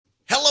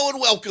Hello and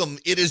welcome.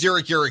 It is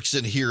Eric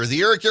Erickson here,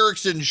 the Eric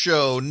Erickson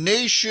Show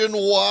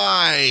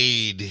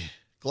nationwide.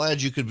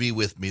 Glad you could be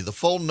with me. The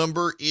phone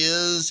number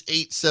is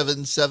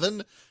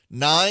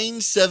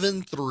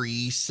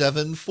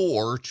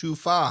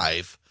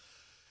 877-973-7425.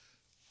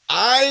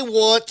 I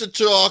want to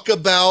talk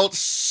about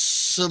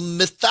some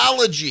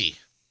mythology.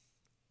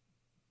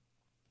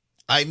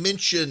 I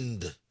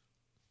mentioned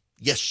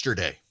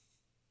yesterday,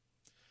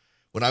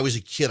 when I was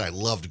a kid, I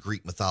loved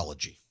Greek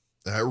mythology.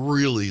 I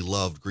really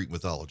loved Greek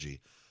mythology.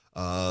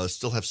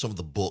 Still have some of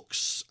the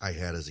books I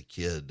had as a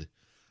kid.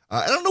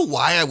 I don't know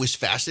why I was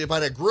fascinated by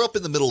it. I grew up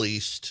in the Middle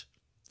East,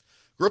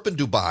 grew up in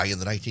Dubai in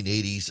the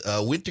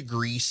 1980s, went to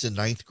Greece in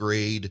ninth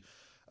grade,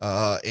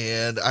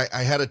 and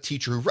I had a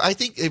teacher who, I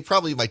think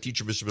probably my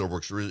teacher, Mr.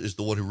 Middlebrooks, is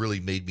the one who really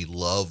made me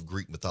love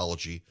Greek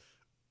mythology.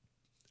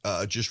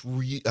 All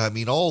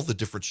the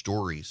different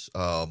stories.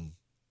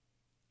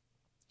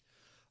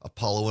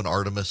 Apollo and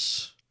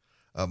Artemis.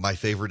 My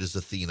favorite is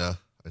Athena.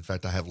 In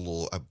fact, I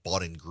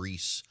bought in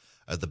Greece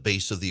at the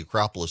base of the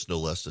Acropolis, no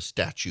less, a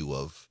statue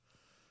of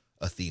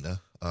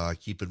Athena. I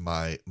keep in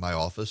my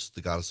office.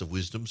 The goddess of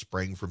wisdom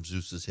sprang from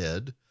Zeus's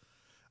head.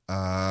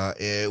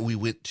 And we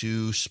went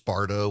to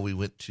Sparta. We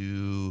went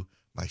to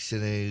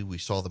Mycenae. We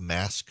saw the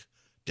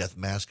death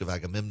mask of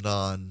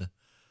Agamemnon.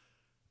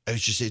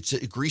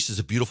 Greece is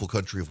a beautiful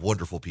country of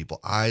wonderful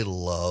people. I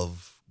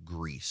love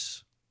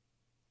Greece.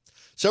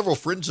 Several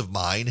friends of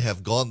mine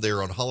have gone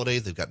there on holiday.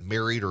 They've got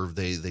married or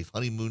they've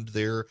honeymooned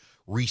there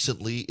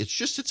recently.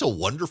 It's a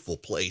wonderful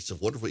place.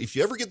 If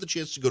you ever get the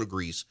chance to go to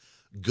Greece,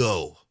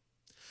 go.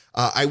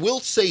 I will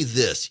say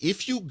this.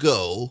 If you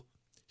go,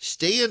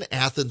 stay in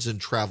Athens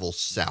and travel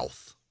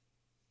south.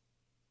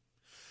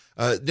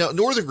 Now,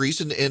 northern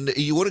Greece, and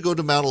you want to go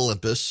to Mount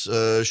Olympus.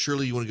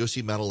 Surely you want to go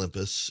see Mount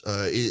Olympus.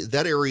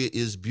 That area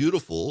is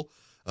beautiful.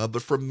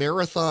 But from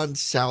Marathon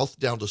south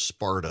down to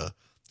Sparta,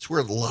 it's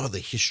where a lot of the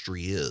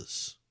history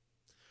is.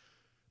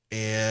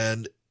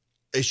 And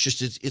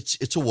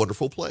it's a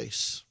wonderful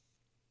place.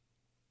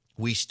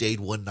 We stayed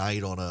one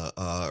night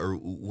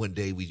one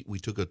day we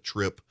took a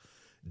trip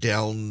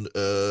down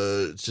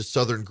to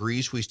southern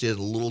Greece. We stayed in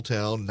a little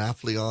town,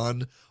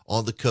 Nafplion,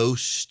 on the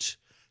coast,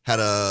 had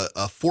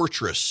a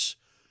fortress.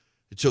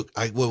 It took,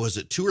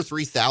 2,000 or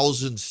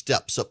 3,000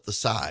 steps up the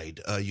side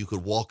you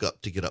could walk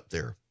up to get up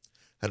there.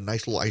 Had a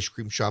nice little ice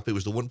cream shop. It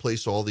was the one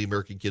place all the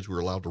American kids were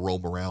allowed to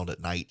roam around at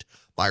night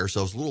by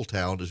ourselves. A little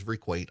town. It was very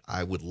quaint.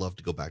 I would love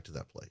to go back to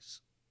that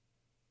place.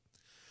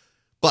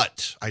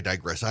 But I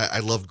digress. I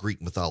love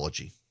Greek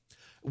mythology.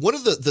 One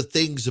of the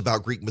things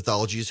about Greek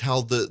mythology is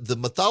how the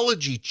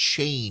mythology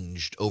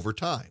changed over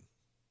time.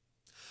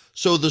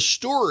 So the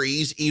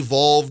stories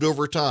evolved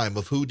over time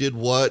of who did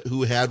what,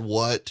 who had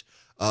what,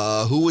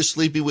 who was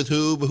sleeping with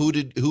whom,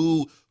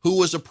 who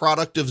was a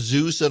product of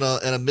Zeus and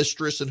a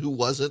mistress and who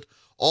wasn't.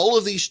 All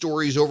of these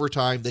stories over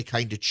time, they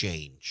kind of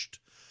changed.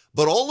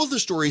 But all of the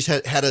stories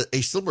had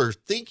a similar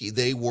thinking.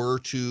 They were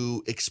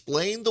to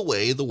explain the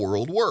way the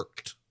world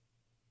worked.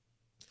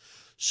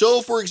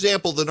 So, for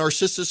example, the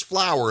narcissus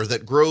flower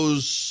that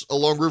grows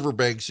along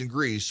riverbanks in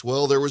Greece.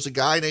 Well, there was a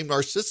guy named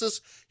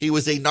Narcissus. He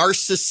was a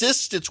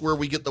narcissist. It's where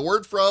we get the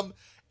word from.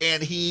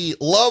 And he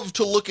loved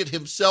to look at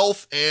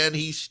himself, and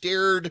he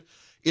stared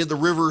in the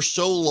river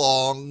so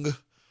long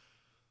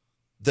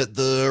that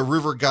the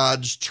river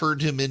gods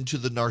turned him into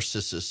the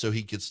Narcissus so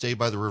he could stay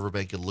by the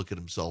riverbank and look at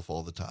himself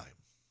all the time.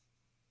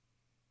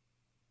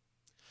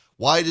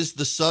 Why does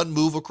the sun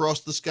move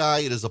across the sky?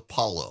 It is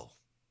Apollo.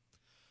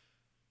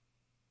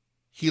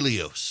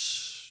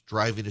 Helios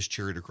driving his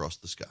chariot across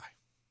the sky.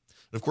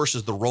 And of course,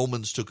 as the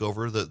Romans took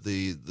over,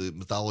 the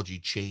mythology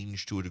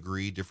changed to a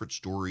degree. Different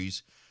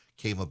stories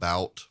came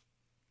about.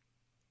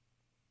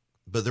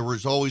 But there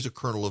was always a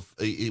kernel of,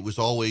 it was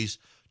always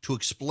to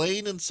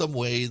explain in some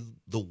way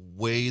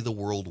the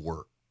world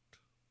worked.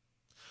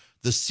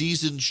 The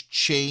seasons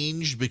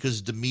changed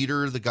because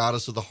Demeter, the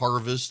goddess of the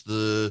harvest,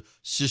 the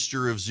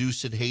sister of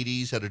Zeus and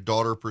Hades, had a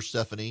daughter,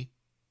 Persephone.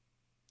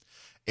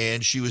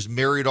 And she was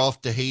married off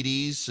to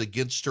Hades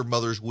against her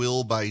mother's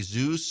will by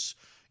Zeus,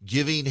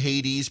 giving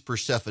Hades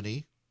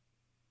Persephone.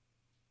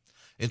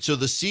 And so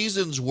the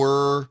seasons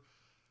were,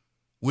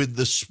 when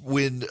the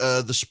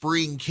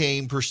spring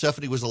came,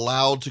 Persephone was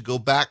allowed to go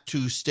back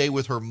to stay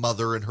with her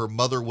mother, and her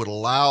mother would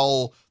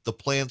allow the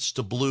plants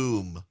to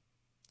bloom.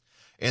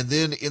 And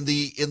then in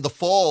the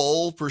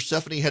fall,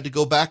 Persephone had to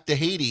go back to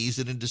Hades,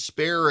 and in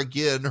despair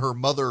again, her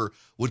mother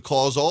would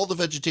cause all the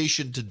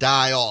vegetation to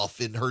die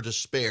off in her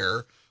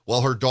despair,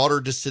 while her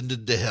daughter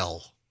descended to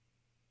hell.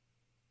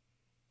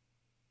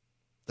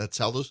 That's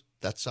how the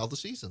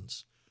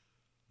seasons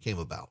came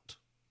about.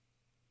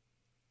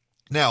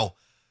 Now,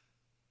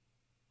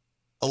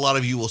 a lot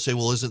of you will say,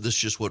 well, isn't this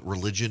just what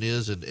religion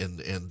is? And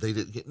they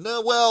didn't get,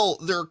 no, well,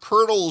 there are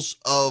kernels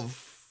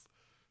of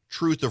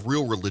truth of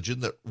real religion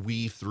that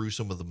weave through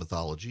some of the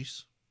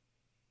mythologies.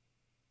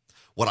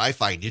 What I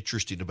find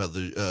interesting about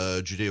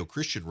the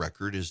Judeo-Christian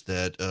record is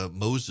that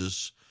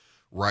Moses,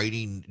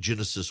 writing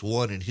Genesis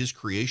 1 in his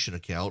creation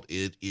account,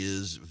 it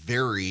is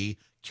very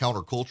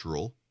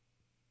countercultural.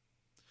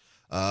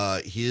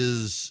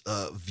 His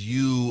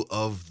view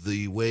of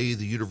the way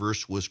the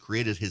universe was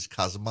created, his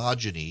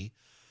cosmogony,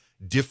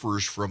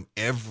 differs from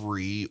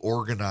every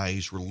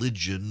organized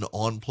religion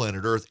on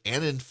planet Earth,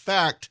 and in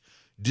fact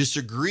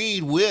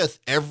disagreed with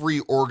every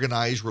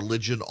organized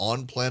religion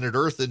on planet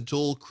Earth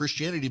until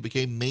Christianity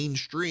became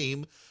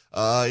mainstream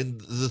in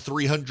the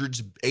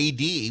 300s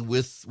AD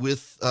with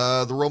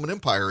the Roman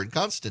Empire and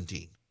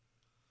Constantine.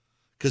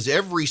 Because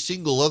every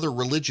single other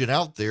religion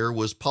out there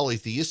was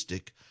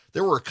polytheistic.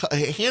 There were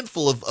a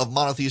handful of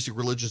monotheistic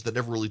religions that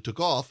never really took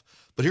off,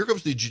 but here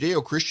comes the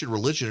Judeo-Christian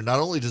religion, and not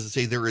only does it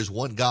say there is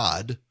one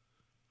God,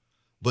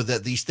 but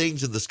that these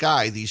things in the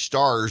sky, these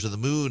stars and the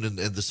moon and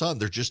the sun,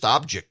 they're just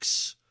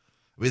objects.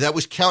 I mean, that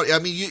was I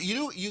mean,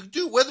 you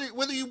do,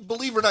 whether you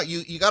believe or not,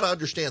 you got to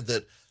understand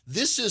that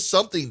this is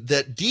something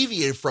that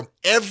deviated from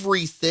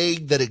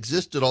everything that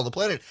existed on the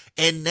planet.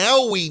 And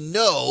now we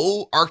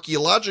know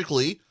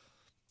archaeologically,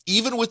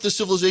 even with the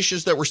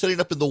civilizations that were setting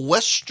up in the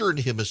Western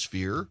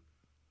Hemisphere,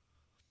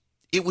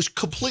 it was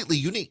completely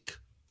unique.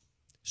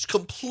 It's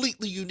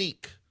completely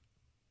unique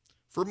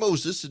for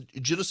Moses in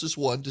Genesis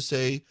 1 to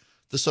say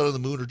the sun and the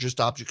moon are just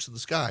objects in the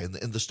sky, and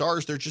the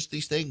stars, they're just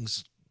these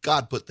things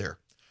God put there.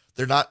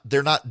 They're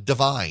not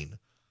divine.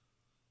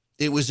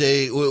 It was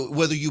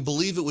whether you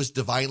believe it was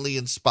divinely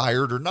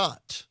inspired or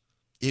not,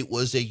 it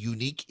was a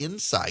unique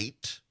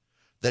insight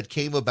that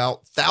came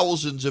about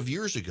thousands of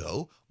years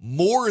ago,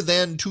 more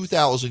than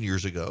 2,000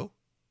 years ago,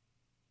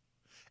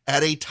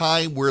 at a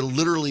time where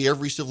literally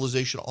every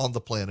civilization on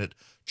the planet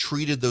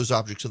treated those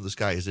objects in the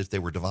sky as if they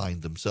were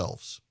divine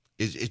themselves.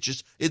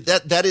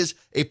 That is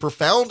a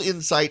profound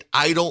insight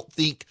I don't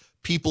think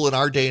people in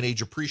our day and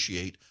age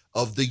appreciate,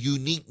 of the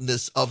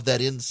uniqueness of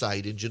that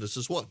insight in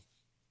Genesis 1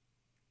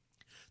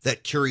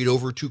 that carried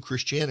over to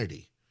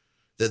Christianity,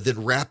 that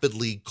then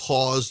rapidly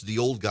caused the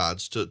old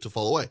gods to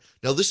fall away.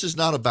 Now, this is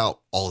not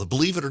about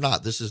believe it or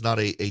not, this is not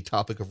a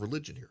topic of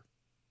religion here.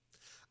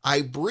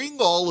 I bring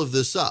all of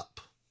this up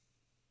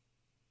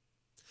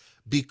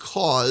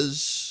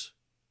because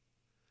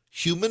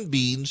human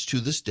beings to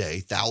this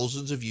day,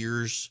 thousands of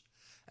years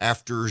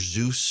after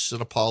Zeus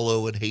and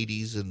Apollo and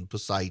Hades and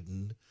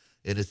Poseidon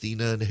and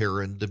Athena and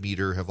Hera and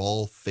Demeter have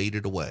all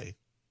faded away,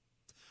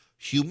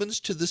 humans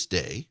to this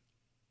day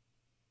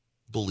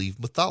believe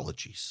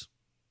mythologies.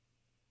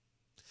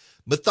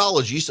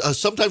 Mythologies,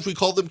 sometimes we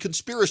call them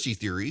conspiracy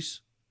theories,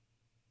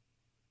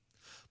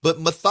 but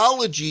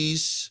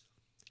mythologies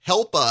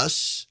help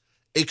us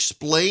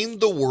explain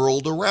the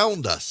world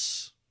around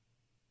us.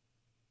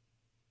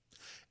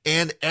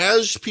 And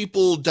as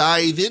people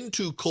dive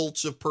into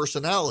cults of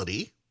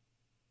personality,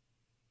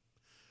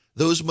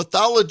 those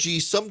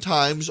mythologies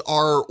sometimes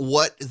are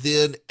what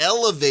then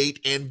elevate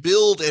and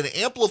build and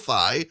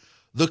amplify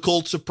the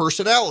cults of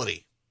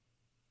personality.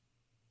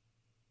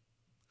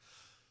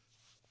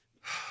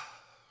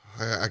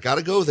 I got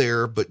to go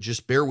there, but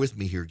just bear with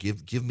me here.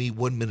 Give me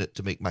 1 minute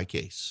to make my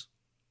case.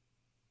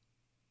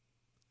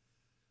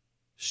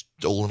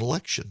 Stolen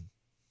election.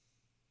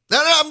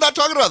 No, I'm not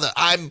talking about that.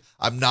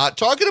 I'm not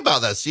talking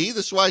about that. See,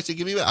 this is why I say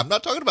give me a minute. I'm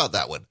not talking about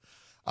that one.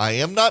 I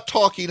am not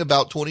talking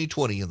about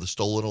 2020 and the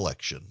stolen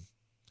election.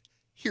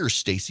 Here's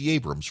Stacey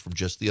Abrams from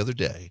just the other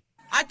day.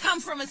 I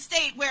come from a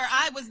state where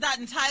I was not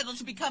entitled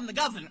to become the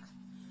governor.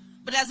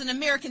 But as an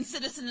American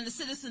citizen and a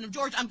citizen of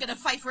Georgia, I'm going to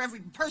fight for every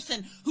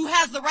person who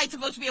has the right to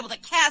vote to be able to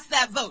cast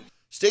that vote.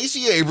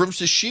 Stacey Abrams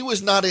says she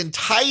was not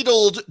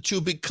entitled to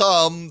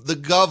become the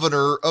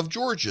governor of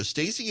Georgia.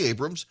 Stacey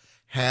Abrams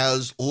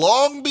has,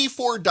 long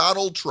before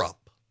Donald Trump,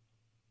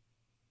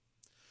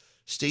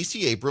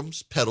 Stacey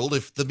Abrams peddled,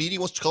 if the media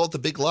wants to call it the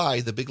big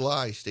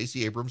lie,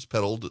 Stacey Abrams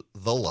peddled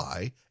the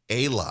lie,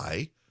 a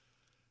lie,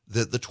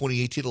 that the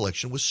 2018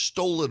 election was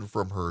stolen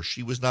from her.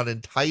 She was not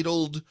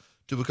entitled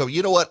to become,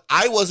 you know what?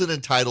 I wasn't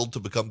entitled to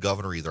become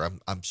governor either.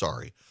 I'm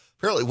sorry.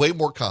 Apparently way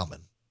more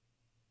common.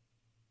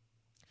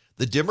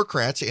 The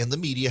Democrats and the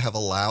media have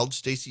allowed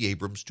Stacey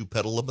Abrams to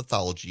peddle a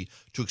mythology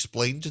to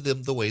explain to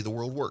them the way the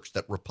world works,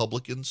 that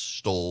Republicans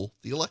stole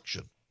the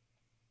election.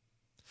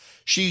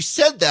 She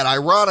said that,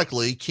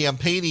 ironically,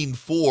 campaigning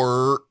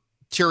for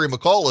Terry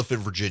McAuliffe in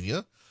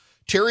Virginia.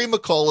 Terry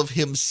McAuliffe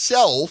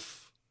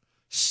himself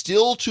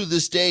still to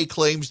this day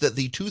claims that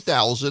the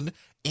 2000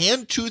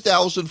 and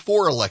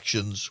 2004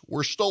 elections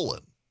were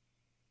stolen.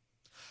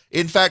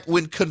 In fact,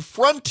 when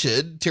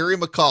confronted, Terry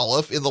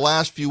McAuliffe in the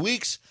last few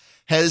weeks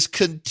has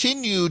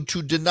continued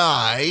to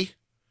deny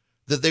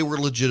that they were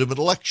legitimate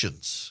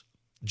elections.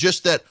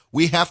 Just that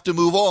we have to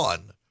move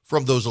on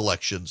from those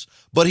elections.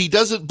 But he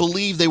doesn't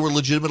believe they were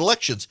legitimate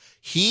elections.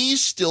 He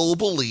still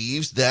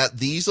believes that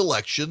these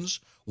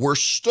elections were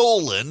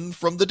stolen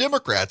from the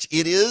Democrats.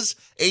 It is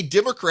a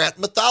Democrat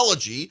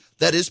mythology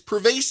that is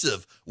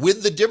pervasive.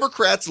 When the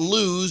Democrats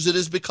lose, it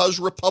is because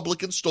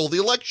Republicans stole the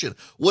election.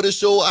 What is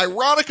so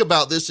ironic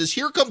about this is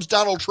here comes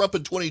Donald Trump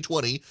in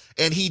 2020,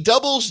 and he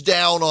doubles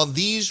down on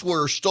these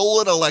were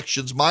stolen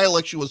elections. My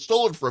election was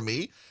stolen from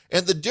me.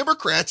 And the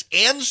Democrats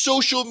and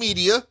social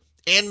media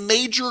and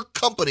major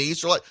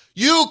companies are like,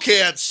 you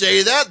can't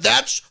say that.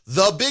 That's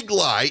the big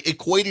lie,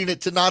 equating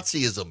it to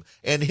Nazism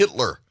and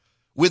Hitler.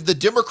 when the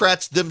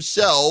Democrats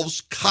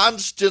themselves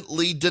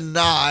constantly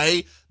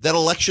deny that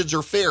elections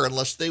are fair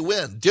unless they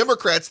win.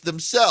 Democrats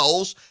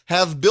themselves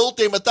have built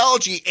a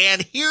mythology,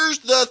 and here's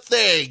the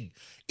thing.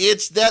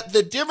 It's that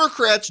the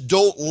Democrats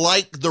don't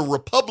like the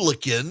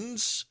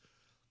Republicans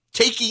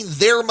taking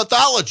their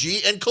mythology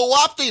and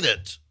co-opting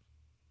it.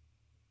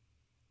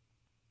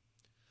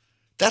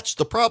 That's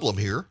the problem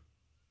here.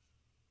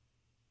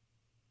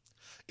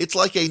 It's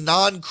like a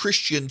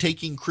non-Christian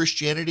taking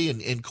Christianity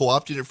and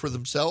co-opting it for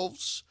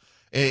themselves,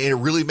 and it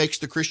really makes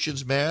the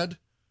Christians mad.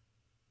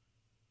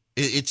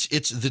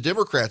 It's the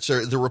Democrats,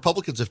 or the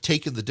Republicans have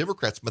taken the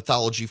Democrats'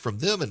 mythology from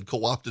them and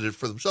co-opted it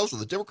for themselves,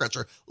 and the Democrats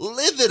are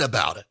livid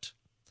about it.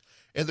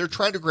 And they're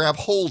trying to grab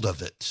hold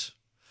of it.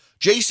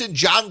 Jason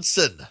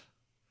Johnson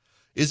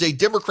is a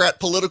Democrat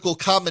political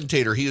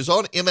commentator. He was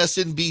on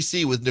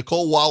MSNBC with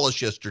Nicole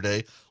Wallace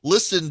yesterday.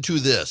 Listen to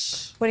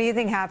this. What do you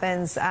think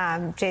happens,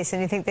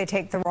 Jason? You think they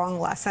take the wrong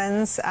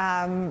lessons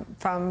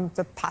from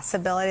the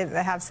possibility that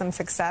they have some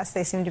success?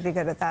 They seem to be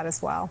good at that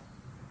as well.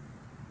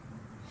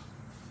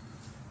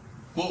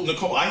 Well,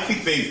 Nicole, I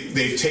think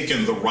they've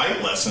taken the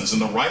right lessons,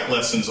 and the right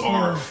lessons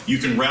are you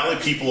can rally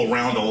people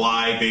around a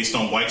lie based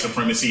on white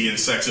supremacy and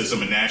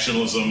sexism and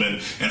nationalism and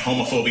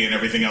homophobia and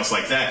everything else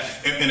like that.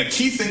 And a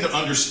key thing to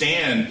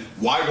understand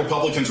why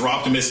Republicans are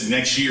optimistic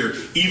next year,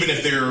 even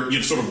if they're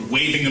sort of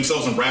waving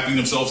themselves and wrapping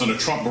themselves in a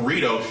Trump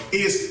burrito,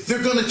 is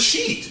they're going to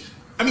cheat.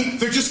 I mean,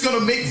 they're just going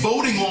to make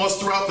voting laws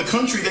throughout the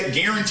country that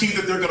guarantee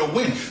that they're going to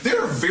win.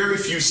 There are very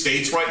few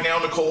states right now,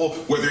 Nicole,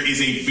 where there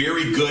is a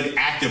very good,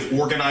 active,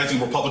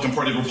 organizing Republican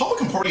Party. The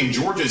Republican Party in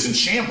Georgia is in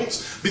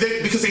shambles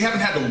because they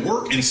haven't had to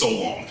work in so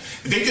long.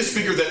 They just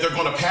figure that they're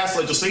going to pass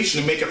legislation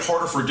and make it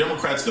harder for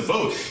Democrats to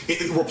vote.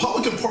 The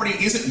Republican Party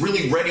isn't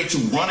really ready to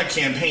run a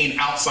campaign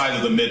outside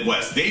of the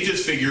Midwest. They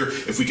just figure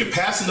if we can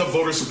pass enough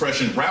voter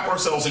suppression, wrap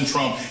ourselves in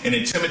Trump, and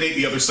intimidate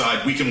the other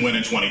side, we can win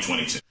in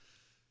 2022.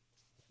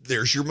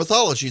 There's your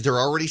mythology. They're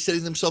already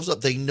setting themselves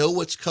up. They know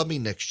what's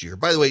coming next year.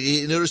 By the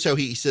way, notice how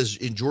he says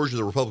in Georgia,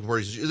 the Republican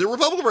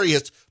Party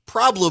has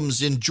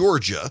problems in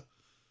Georgia.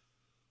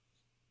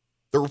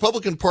 The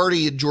Republican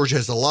Party in Georgia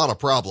has a lot of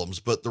problems,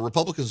 but the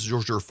Republicans in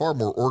Georgia are far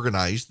more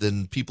organized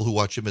than people who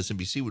watch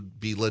MSNBC would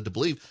be led to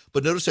believe.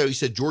 But notice how he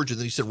said Georgia, and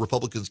then he said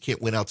Republicans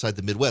can't win outside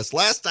the Midwest.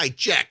 Last I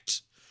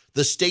checked,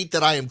 the state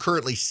that I am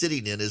currently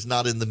sitting in is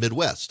not in the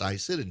Midwest. I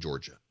sit in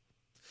Georgia.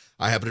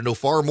 I happen to know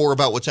far more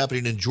about what's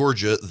happening in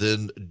Georgia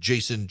than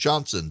Jason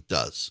Johnson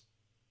does.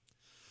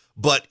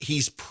 But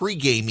he's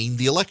pre-gaming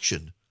the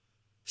election,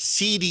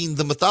 seeding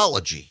the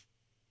mythology.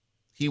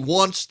 He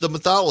wants the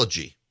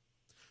mythology.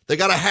 They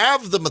got to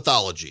have the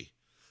mythology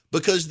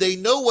because they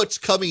know what's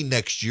coming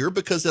next year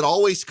because it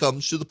always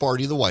comes to the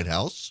party in the White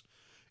House.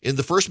 In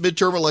the first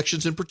midterm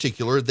elections in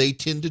particular, they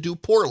tend to do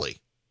poorly.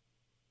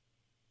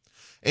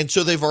 And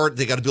so they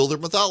got to build their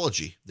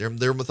mythology. Their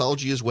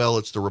mythology as well.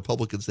 It's the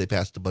Republicans. They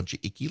passed a bunch of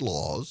icky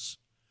laws,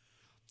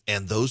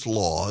 and those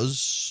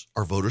laws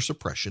are voter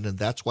suppression, and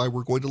that's why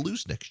we're going to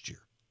lose next year.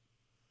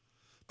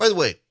 By the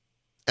way,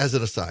 as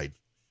an aside,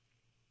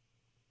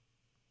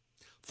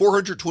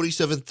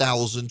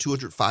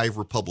 427,205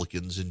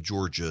 Republicans in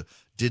Georgia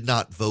did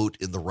not vote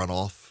in the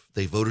runoff.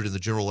 They voted in the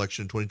general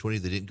election in 2020.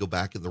 They didn't go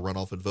back in the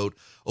runoff and vote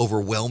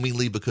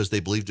overwhelmingly because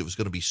they believed it was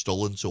going to be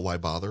stolen, so why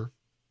bother?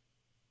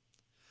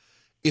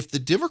 If the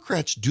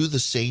Democrats do the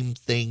same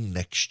thing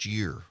next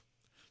year,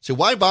 so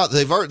why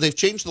bother? They've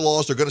changed the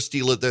laws. They're going to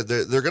steal it.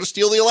 They're going to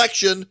steal the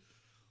election.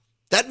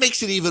 That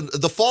makes it even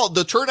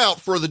the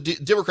turnout for the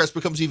Democrats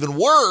becomes even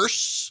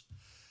worse,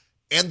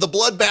 and the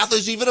bloodbath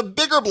is even a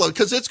bigger blood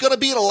because it's going to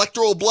be an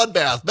electoral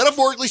bloodbath.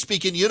 Metaphorically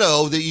speaking,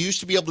 that you used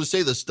to be able to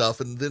say this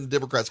stuff, and then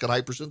Democrats got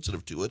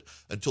hypersensitive to it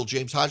until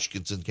James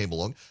Hodgkinson came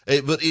along.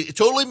 But it's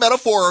totally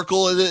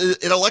metaphorical. An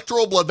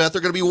electoral bloodbath.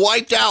 They're going to be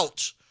wiped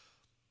out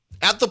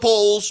at the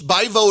polls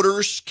by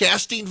voters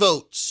casting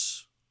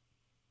votes.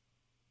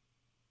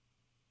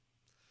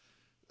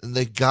 And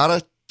they got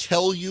to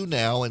tell you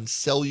now and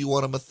sell you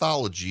on a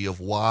mythology of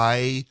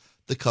why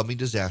the coming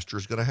disaster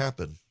is going to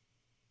happen.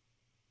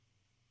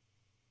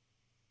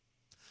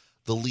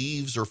 The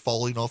leaves are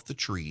falling off the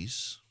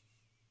trees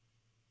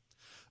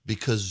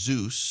because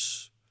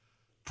Zeus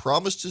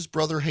promised his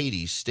brother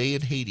Hades, stay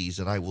in Hades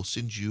and I will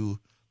send you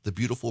the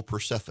beautiful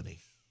Persephone.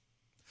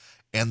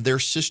 And their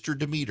sister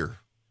Demeter,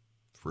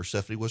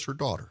 Persephone was her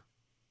daughter.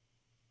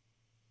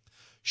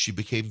 She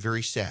became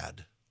very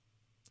sad.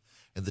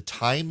 And the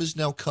time is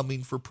now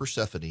coming for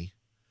Persephone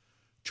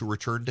to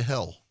return to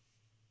hell.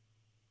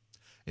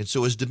 And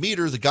so as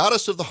Demeter, the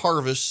goddess of the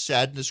harvest,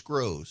 sadness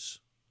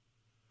grows.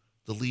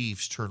 The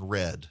leaves turn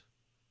red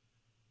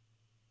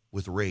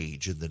with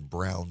rage and then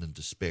brown in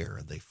despair,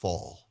 and they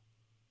fall.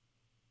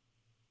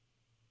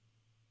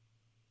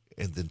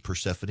 And then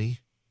Persephone,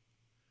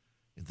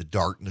 in the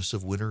darkness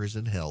of winter, is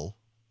in hell.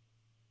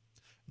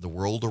 The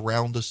world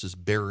around us is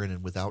barren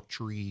and without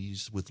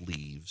trees with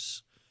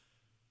leaves,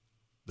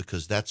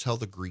 because that's how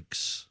the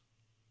Greeks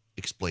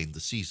explained the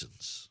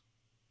seasons.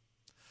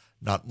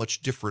 Not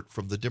much different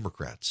from the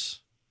Democrats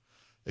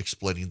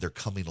explaining their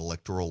coming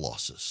electoral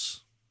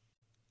losses.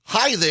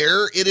 Hi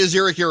there, it is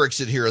Eric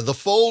Erickson here. The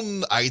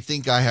phone, I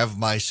think I have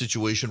my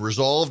situation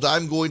resolved.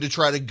 I'm going to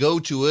try to go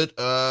to it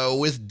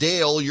with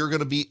Dale. You're going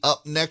to be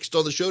up next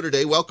on the show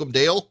today. Welcome,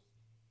 Dale.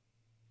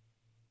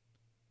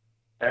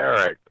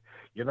 Eric,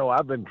 you know,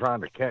 I've been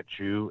trying to catch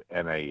you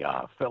in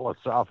a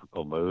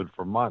philosophical mood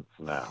for months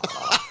now.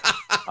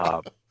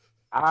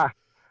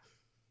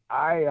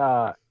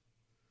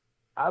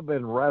 I've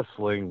been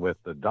wrestling with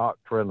the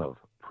doctrine of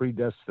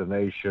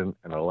predestination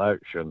and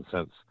election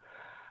since,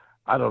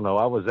 I don't know,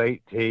 I was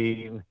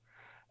 18,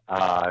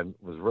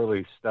 was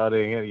really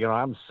studying it. You know,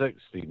 I'm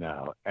 60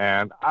 now,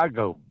 and I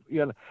go,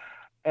 you know,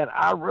 and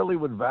I really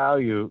would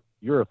value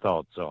your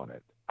thoughts on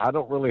it. I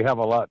don't really have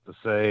a lot to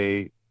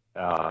say.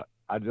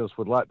 I just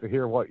would like to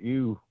hear what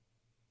you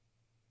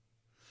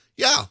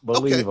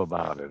believe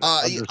about it.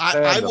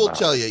 I will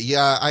tell you,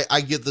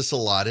 I get this a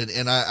lot,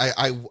 and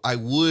I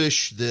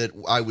wish that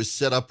I was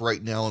set up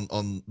right now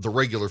on the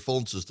regular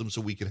phone system so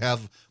we could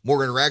have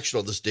more interaction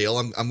on this, Dale.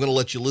 I'm going to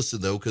let you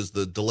listen, though, because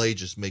the delay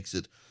just makes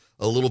it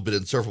a little bit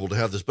insufferable to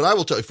have this. But I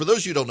will tell you, for those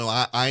of you who don't know,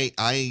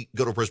 I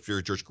go to a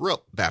Presbyterian church, grew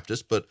up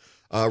Baptist, but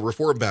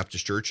Reformed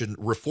Baptist church, and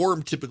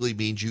Reformed typically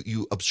means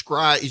you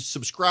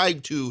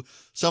subscribe to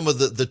some of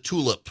the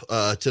tulip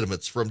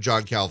tenements from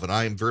John Calvin.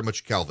 I am very much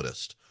a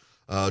Calvinist.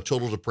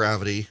 Total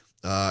depravity,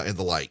 and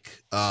the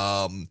like.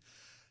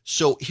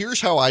 So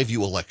here's how I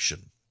view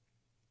election.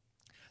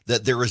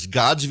 That there is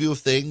God's view of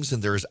things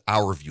and there is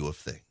our view of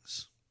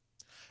things.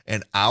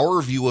 And our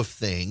view of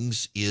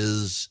things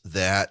is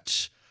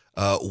that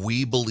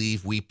we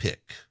believe we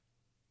pick.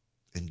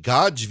 And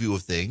God's view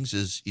of things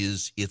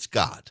is it's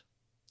God.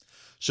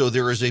 So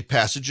there is a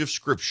passage of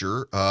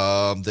scripture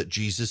that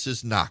Jesus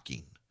is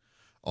knocking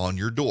on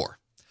your door.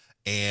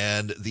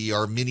 And the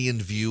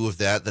Arminian view of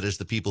that is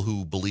the people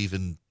who believe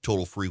in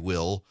total free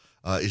will,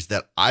 is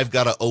that I've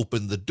got to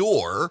open the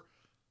door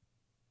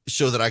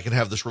so that I can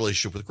have this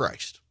relationship with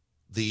Christ.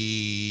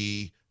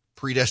 The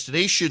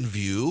predestination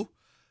view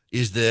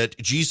is that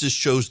Jesus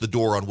chose the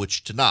door on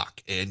which to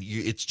knock, and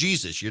it's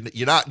Jesus.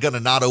 You're not going to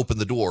not open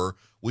the door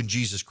when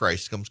Jesus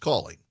Christ comes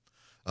calling.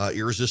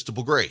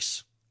 Irresistible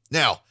grace.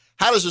 Now,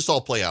 how does this all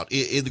play out?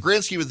 In the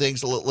grand scheme of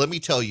things, let me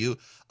tell you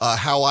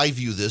how I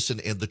view this, and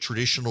the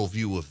traditional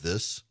view of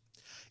this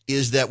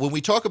is that when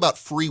we talk about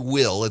free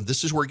will, and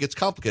this is where it gets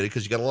complicated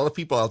because you got a lot of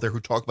people out there who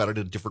talk about it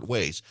in different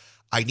ways.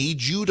 I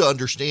need you to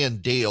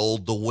understand, Dale,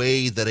 the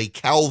way that a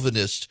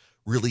Calvinist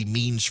really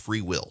means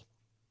free will.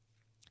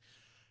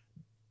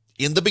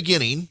 In the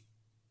beginning,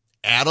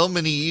 Adam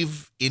and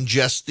Eve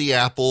ingest the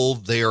apple.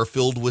 They are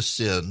filled with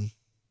sin.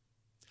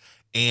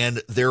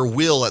 And their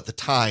will at the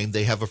time,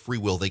 they have a free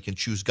will. They can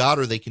choose God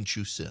or they can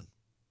choose sin.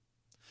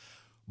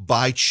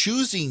 By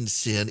choosing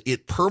sin,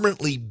 it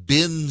permanently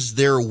bends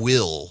their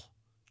will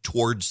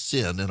towards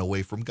sin and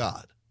away from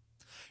God.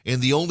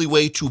 And the only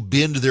way to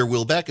bend their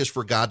will back is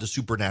for God to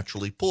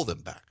supernaturally pull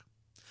them back.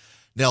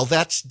 Now,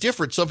 that's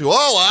different. Some people,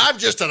 I'm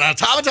just an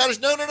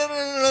automaton.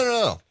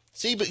 No.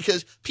 See,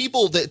 because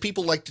people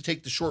like to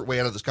take the short way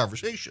out of this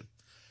conversation.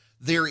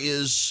 There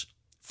is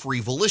free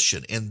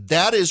volition, and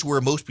that is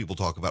where most people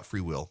talk about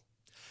free will.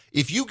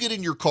 If you get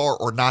in your car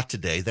or not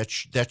today,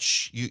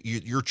 that's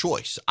your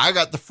choice. I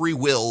got the free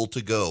will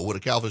to go. What a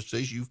Calvinist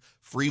says, you've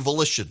free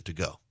volition to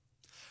go.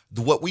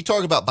 What we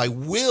talk about by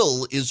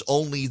will is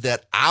only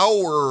that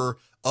our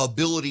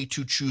ability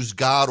to choose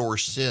God or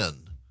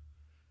sin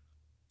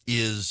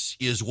is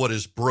what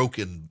is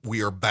broken.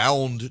 We are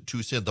bound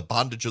to sin. The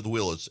bondage of the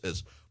will,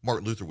 as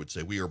Martin Luther would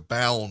say, we are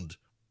bound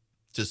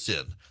to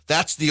sin.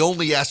 That's the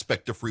only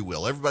aspect of free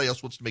will. Everybody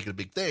else wants to make it a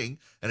big thing,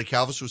 and a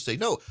Calvinist would say,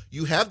 no,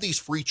 you have these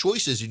free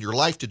choices in your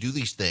life to do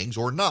these things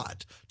or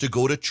not, to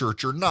go to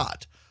church or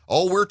not.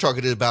 All we're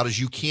talking about is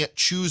you can't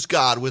choose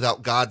God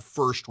without God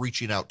first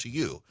reaching out to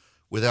you,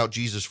 without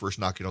Jesus first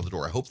knocking on the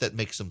door. I hope that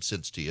makes some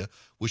sense to you.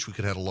 Wish we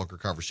could have had a longer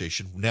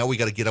conversation. Now we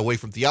got to get away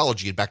from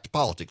theology and back to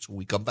politics when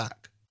we come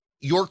back.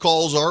 Your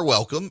calls are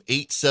welcome.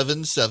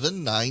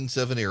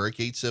 877-97-ERIC,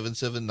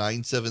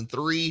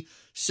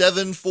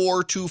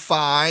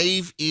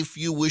 877-973-7425 if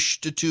you wish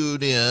to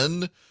tune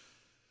in.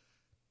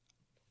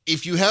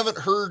 If you haven't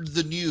heard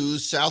the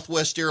news,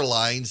 Southwest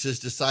Airlines has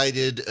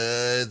decided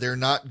they're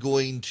not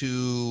going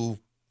to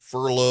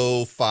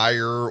furlough,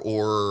 fire,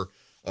 or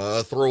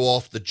throw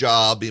off the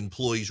job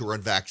employees who are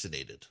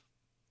unvaccinated.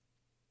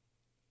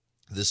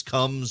 This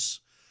comes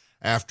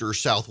after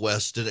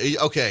Southwest. And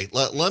okay,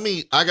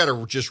 I got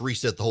to just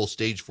reset the whole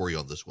stage for you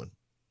on this one.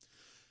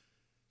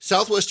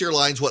 Southwest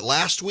Airlines,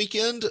 last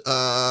weekend,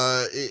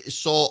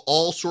 saw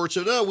all sorts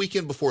of,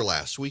 weekend before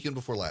last,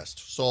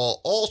 saw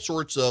all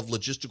sorts of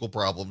logistical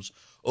problems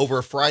over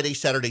a Friday,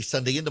 Saturday,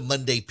 Sunday into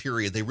Monday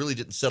period. They really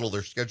didn't settle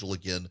their schedule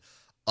again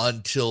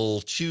until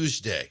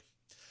Tuesday.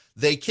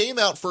 They came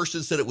out first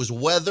and said it was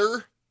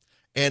weather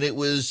and it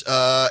was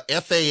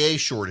FAA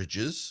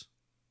shortages.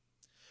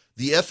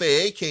 The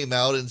FAA came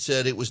out and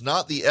said it was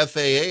not the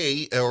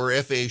FAA or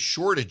FAA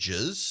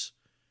shortages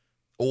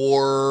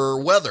or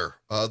weather,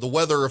 the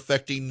weather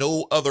affecting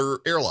no other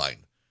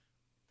airline.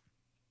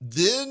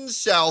 Then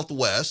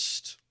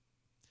Southwest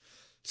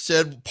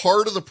said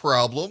part of the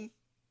problem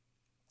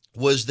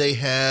was they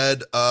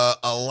had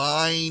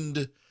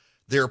aligned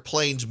their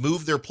planes,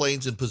 moved their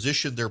planes, and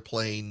positioned their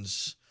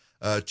planes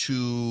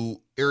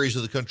to areas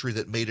of the country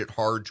that made it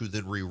hard to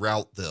then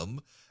reroute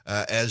them,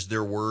 as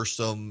there were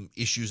some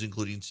issues,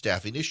 including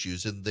staffing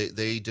issues. And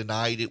they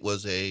denied it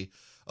was a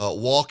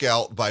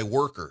walkout by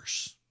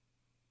workers.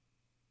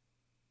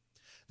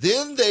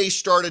 Then they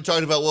started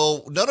talking about,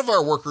 well, none of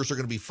our workers are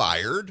going to be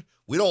fired.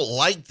 We don't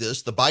like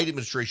this. The Biden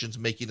administration's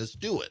making us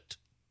do it.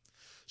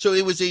 So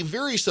it was a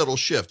very subtle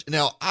shift.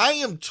 Now, I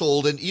am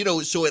told, and,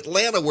 so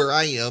Atlanta, where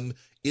I am,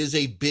 is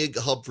a big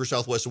hub for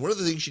Southwest. And one of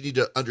the things you need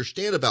to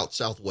understand about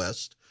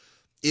Southwest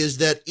is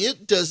that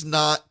it does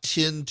not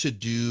tend to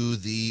do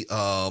the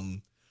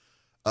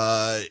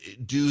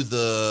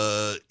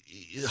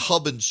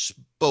hub and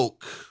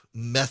spoke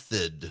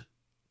method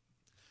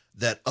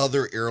that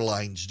other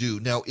airlines do.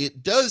 Now,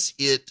 it does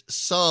it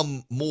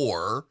some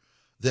more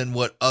than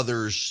what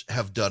others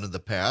have done in the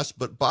past,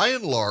 but by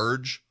and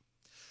large,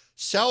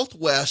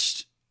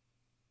 Southwest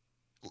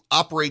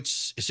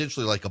operates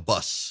essentially like a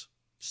bus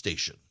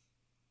station.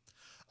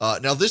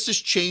 Now, this has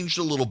changed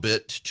a little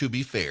bit, to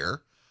be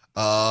fair.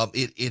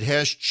 It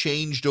has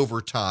changed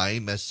over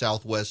time as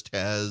Southwest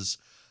has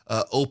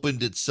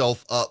opened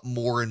itself up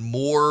more and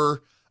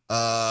more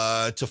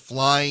to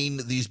flying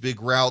these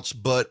big routes.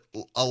 But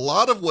a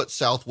lot of what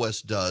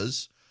Southwest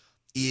does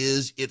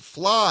is it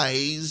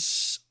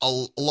flies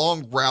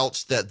along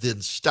routes that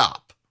then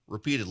stop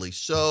repeatedly.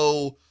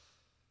 So,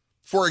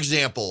 for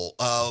example,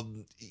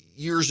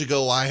 years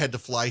ago, I had to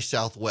fly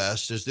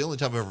Southwest. It's the only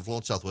time I've ever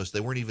flown Southwest. They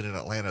weren't even in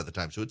Atlanta at the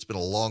time, so it's been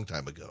a long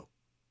time ago.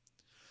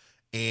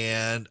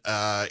 And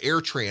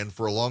AirTran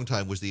for a long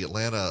time was the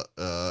Atlanta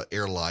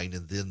airline,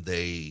 and then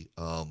they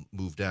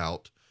moved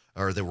out,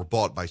 or they were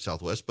bought by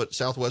Southwest. But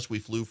Southwest, we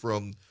flew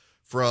from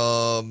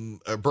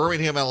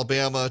Birmingham,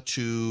 Alabama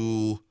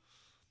to,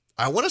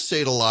 I want to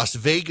say, to Las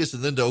Vegas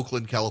and then to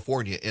Oakland,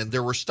 California. And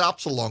there were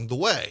stops along the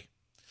way.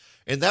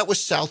 And that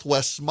was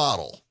Southwest's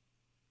model.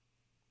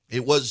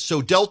 It was,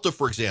 so Delta,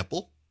 for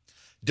example,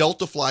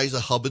 Delta flies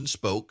a hub and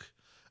spoke,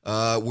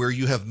 where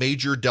you have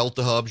major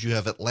Delta hubs. You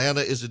have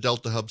Atlanta is a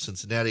Delta hub,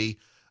 Cincinnati,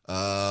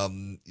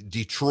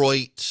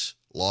 Detroit,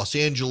 Los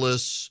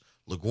Angeles,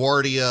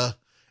 LaGuardia,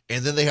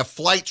 and then they have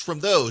flights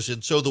from those.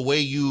 And so the way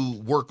you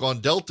work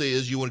on Delta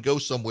is you want to go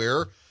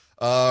somewhere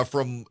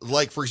from,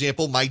 like, for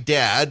example, my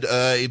dad,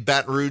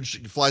 Baton Rouge,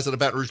 flies out of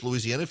Baton Rouge,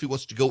 Louisiana. If he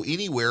wants to go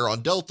anywhere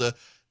on Delta,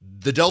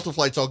 the Delta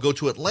flights all go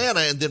to Atlanta,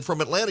 and then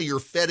from Atlanta,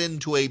 you're fed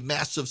into a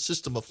massive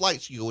system of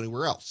flights. You go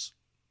anywhere else.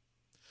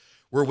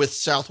 Where with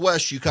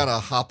Southwest, you kind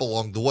of hop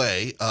along the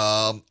way,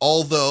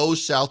 although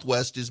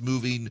Southwest is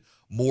moving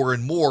more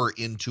and more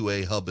into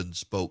a hub and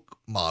spoke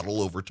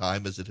model over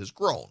time as it has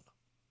grown.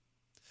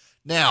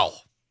 Now,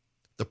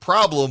 the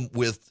problem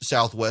with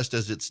Southwest,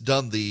 as it's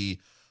done the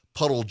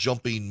puddle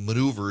jumping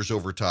maneuvers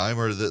over time,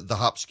 or the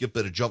hop, skip,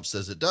 and a jumps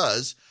as it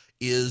does,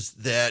 is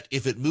that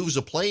if it moves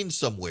a plane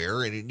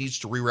somewhere and it needs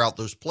to reroute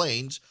those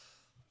planes,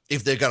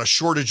 if they've got a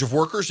shortage of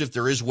workers, if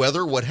there is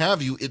weather, what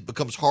have you, it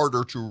becomes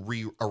harder to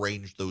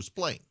rearrange those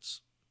planes.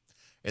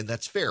 And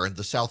that's fair. In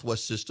the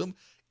Southwest system,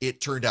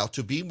 it turned out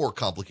to be more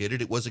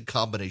complicated. It was a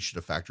combination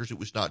of factors. It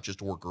was not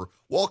just a worker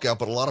walkout,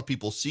 but a lot of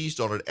people seized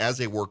on it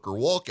as a worker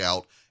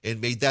walkout and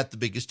made that the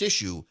biggest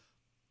issue.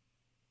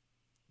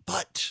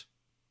 But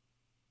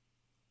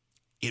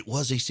it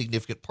was a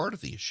significant part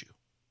of the issue.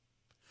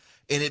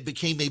 And it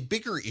became a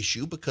bigger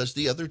issue because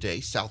the other day,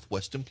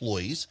 Southwest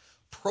employees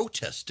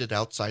protested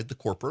outside the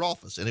corporate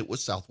office, and it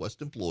was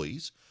Southwest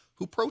employees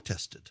who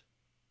protested.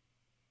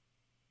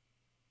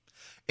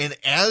 And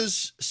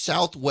as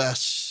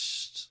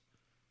Southwest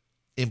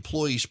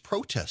employees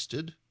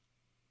protested,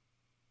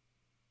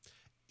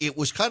 it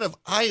was kind of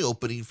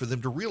eye-opening for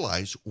them to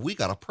realize we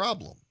got a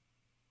problem.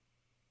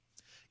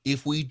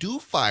 If we do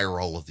fire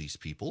all of these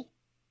people,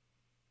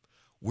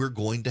 we're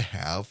going to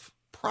have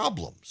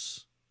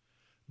problems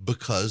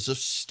because of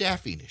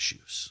staffing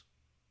issues.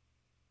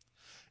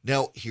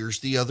 Now,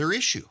 here's the other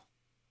issue,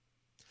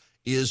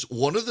 is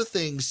one of the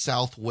things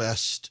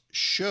Southwest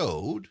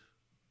showed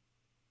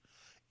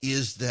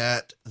is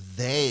that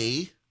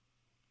they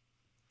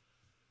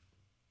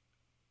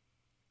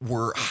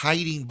were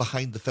hiding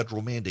behind the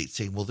federal mandate,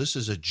 saying, well, this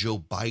is a Joe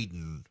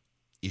Biden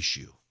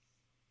issue,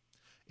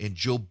 and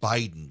Joe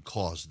Biden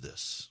caused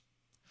this,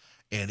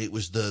 and it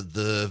was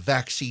the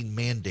vaccine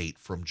mandate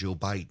from Joe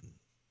Biden.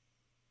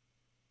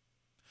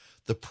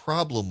 The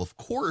problem, of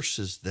course,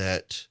 is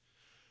that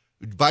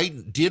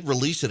Biden did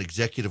release an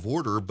executive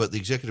order, but the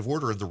executive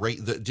order and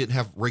that didn't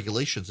have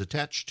regulations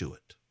attached to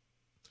it.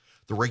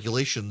 The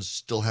regulations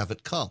still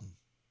haven't come.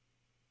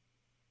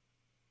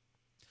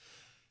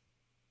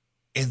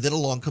 And then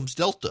along comes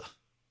Delta.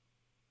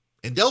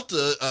 And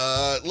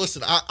Delta,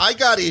 listen, I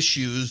got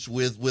issues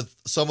with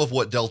some of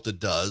what Delta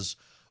does,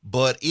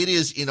 but it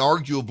is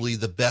inarguably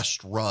the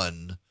best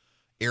run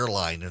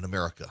airline in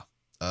America.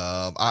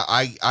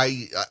 I've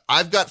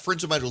got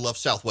friends of mine who love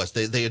Southwest.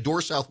 They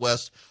adore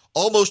Southwest.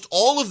 Almost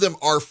all of them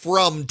are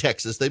from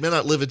Texas. They may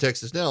not live in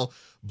Texas now,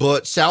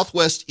 But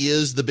Southwest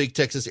is the big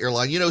Texas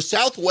airline. You know,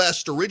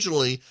 Southwest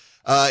originally,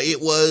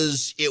 it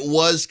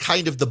was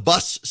kind of the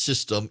bus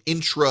system,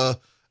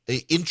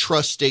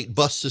 intrastate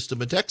bus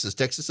system in Texas.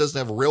 Texas doesn't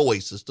have a railway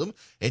system,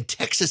 and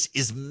Texas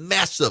is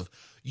massive.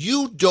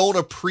 You don't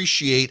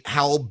appreciate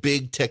how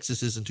big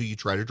Texas is until you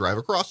try to drive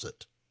across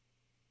it.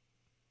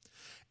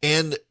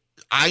 And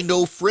I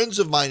know friends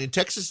of mine in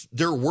Texas,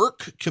 their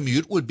work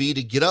commute would be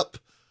to get up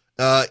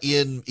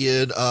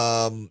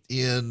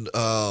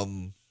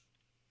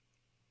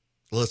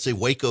let's say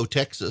Waco,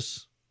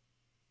 Texas,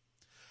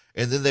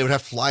 and then they would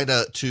have to fly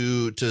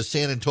to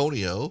San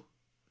Antonio,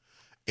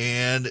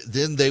 and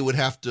then they would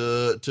have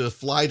to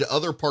fly to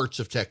other parts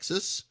of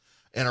Texas,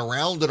 and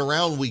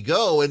around we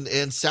go.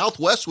 And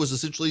Southwest was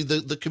essentially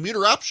the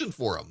commuter option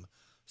for them.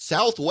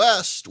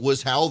 Southwest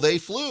was how they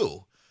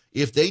flew.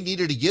 If they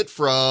needed to get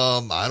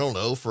from, I don't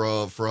know,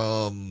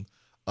 from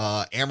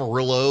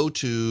Amarillo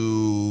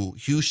to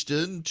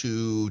Houston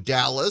to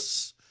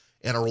Dallas,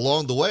 and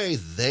along the way,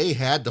 they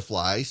had to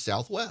fly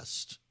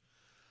Southwest.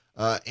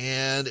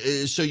 And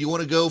so you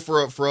want to go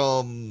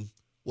from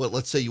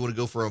let's say you want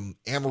to go from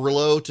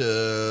Amarillo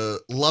to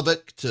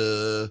Lubbock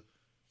to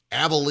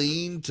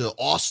Abilene to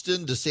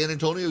Austin to San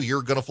Antonio,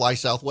 you're going to fly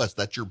Southwest.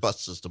 That's your bus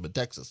system in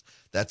Texas.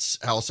 That's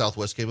how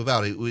Southwest came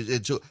about.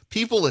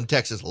 People in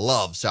Texas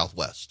love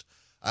Southwest.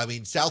 I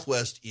mean,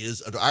 Southwest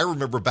I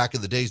remember back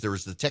in the days, there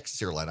was the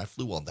Texas airline. I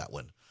flew on that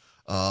one.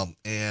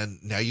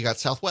 And now you got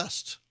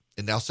Southwest.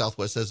 And now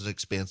Southwest has an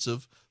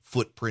expansive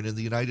footprint in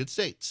the United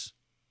States.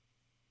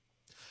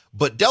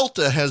 But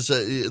Delta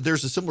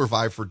there's a similar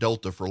vibe for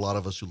Delta for a lot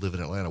of us who live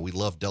in Atlanta. We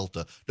love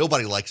Delta.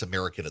 Nobody likes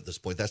American at this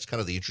point. That's kind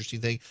of the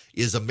interesting thing,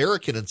 is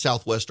American and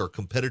Southwest are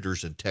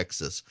competitors in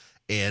Texas,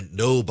 and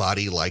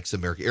nobody likes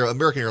American.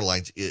 American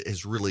Airlines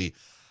is really,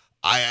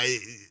 I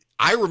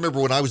remember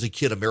when I was a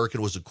kid,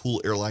 American was a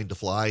cool airline to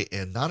fly,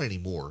 and not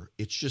anymore.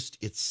 It's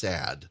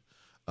sad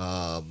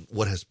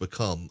what has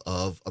become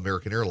of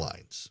American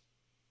Airlines.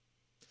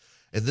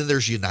 And then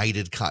there's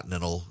United,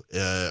 Continental,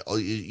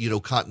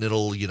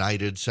 Continental,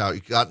 United,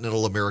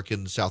 Continental,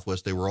 American,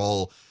 Southwest. They were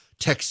all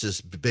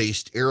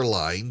Texas-based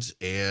airlines,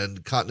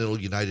 and Continental,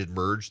 United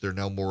merged. They're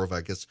now more of,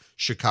 I guess,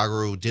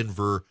 Chicago,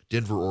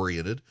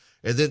 Denver-oriented.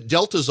 And then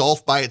Delta's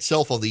off by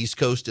itself on the East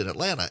Coast in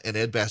Atlanta. And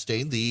Ed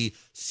Bastain, the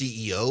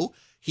CEO,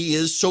 he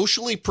is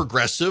socially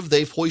progressive.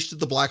 They've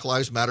hoisted the Black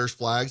Lives Matter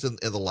flags and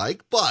the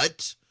like.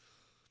 But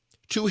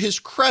to his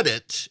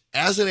credit,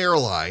 as an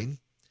airline,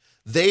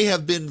 they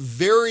have been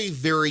very,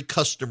 very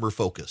customer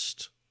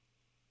focused.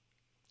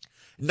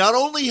 Not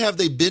only have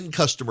they been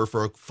customer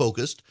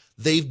focused,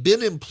 they've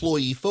been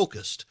employee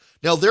focused.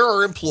 Now, there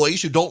are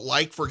employees who don't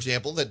like, for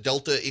example, that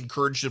Delta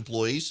encouraged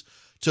employees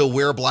to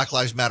wear Black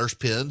Lives Matter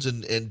pins,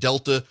 and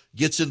Delta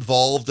gets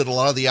involved in a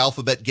lot of the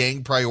alphabet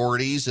gang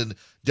priorities, and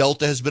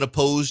Delta has been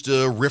opposed to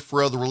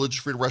RFRA, the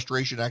Religious Freedom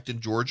Restoration Act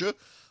in Georgia.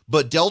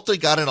 But Delta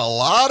got in a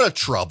lot of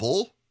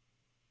trouble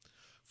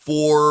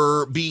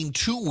for being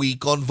too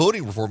weak on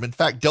voting reform. In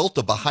fact,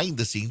 Delta behind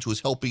the scenes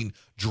was helping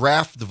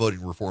draft the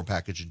voting reform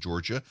package in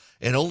Georgia,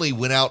 and only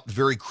went out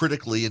very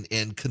critically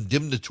and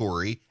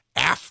condemnatory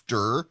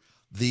after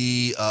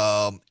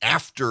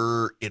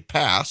it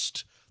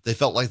passed. They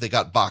felt like they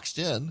got boxed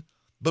in.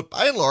 But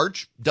by and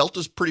large,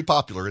 Delta's pretty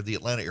popular in the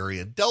Atlanta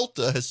area. And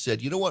Delta has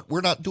said, you know what,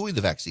 we're not doing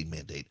the vaccine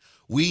mandate.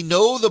 We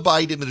know the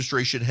Biden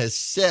administration has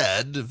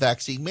said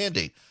vaccine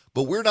mandate,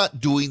 but we're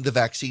not doing the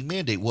vaccine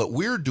mandate. What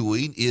we're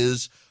doing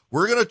is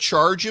we're going to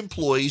charge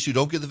employees who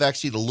don't get the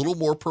vaccine a little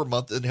more per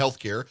month in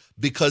healthcare,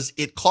 because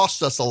it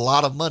costs us a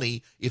lot of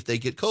money if they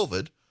get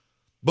COVID,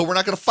 but we're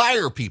not going to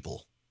fire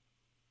people.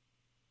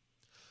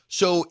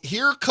 So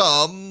here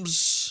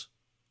comes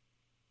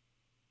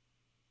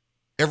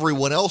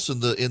everyone else in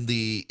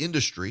the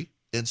industry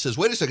and says,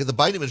 wait a second, the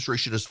Biden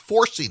administration is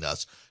forcing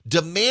us,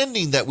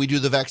 demanding that we do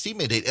the vaccine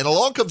mandate. And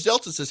along comes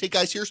Delta and says, hey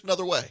guys, here's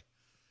another way.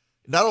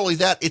 Not only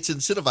that, it's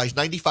incentivized.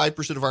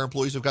 95% of our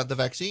employees have gotten the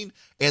vaccine,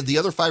 and the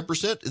other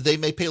 5%, they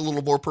may pay a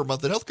little more per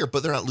month in healthcare,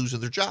 but they're not losing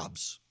their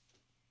jobs.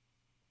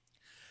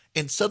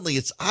 And suddenly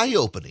it's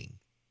eye-opening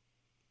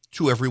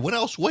to everyone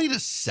else. Wait a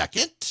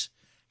second.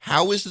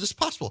 How is this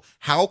possible?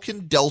 How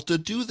can Delta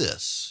do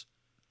this?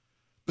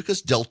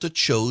 Because Delta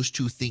chose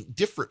to think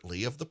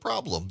differently of the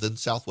problem than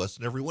Southwest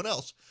and everyone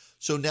else.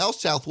 So now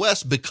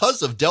Southwest,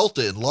 because of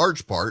Delta in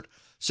large part,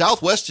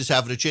 Southwest is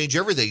having to change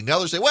everything. Now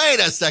they're saying,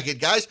 wait a second,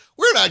 guys,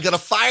 we're not going to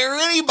fire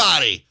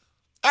anybody.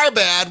 Our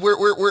bad.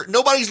 We're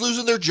nobody's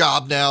losing their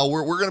job now.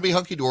 We're going to be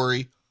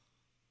hunky-dory.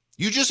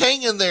 You just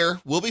hang in there.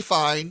 We'll be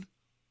fine.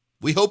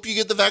 We hope you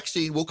get the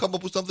vaccine. We'll come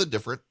up with something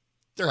different.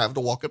 They're having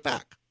to walk it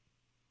back.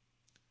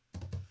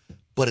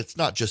 But it's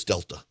not just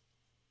Delta.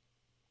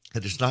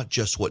 And it's not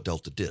just what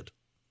Delta did.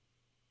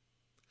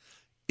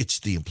 It's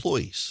the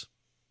employees.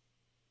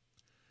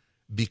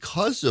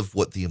 Because of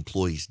what the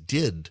employees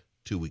did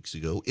 2 weeks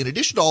ago, in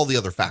addition to all the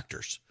other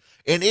factors,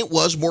 and it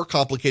was more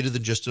complicated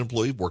than just an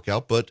employee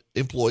walkout, but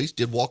employees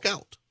did walk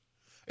out.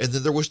 And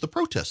then there was the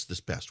protest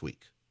this past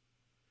week.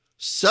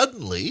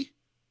 Suddenly,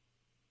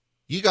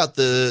 You got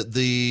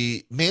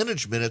the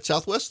management at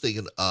Southwest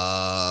thinking,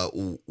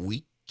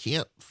 we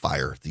can't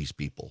fire these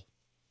people.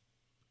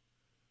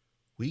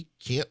 We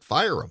can't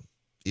fire them.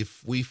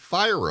 If we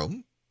fire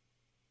them,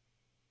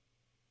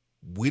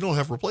 we don't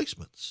have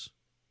replacements.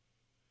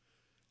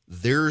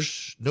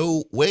 There's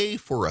no way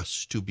for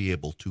us to be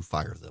able to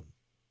fire them.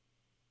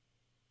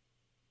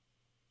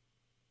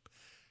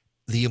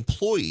 The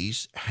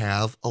employees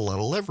have a lot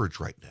of leverage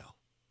right now.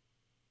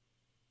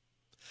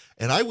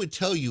 And I would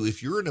tell you,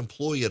 if you're an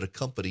employee at a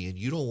company and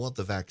you don't want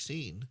the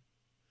vaccine,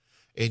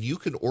 and you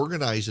can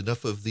organize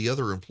enough of the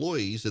other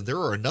employees, and there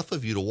are enough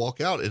of you to walk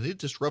out and it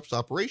disrupts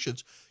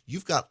operations,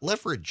 you've got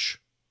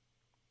leverage.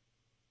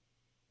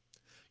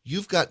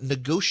 You've got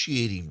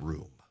negotiating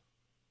room.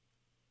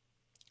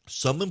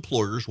 Some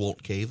employers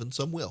won't cave and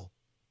some will.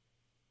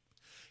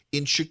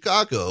 In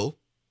Chicago,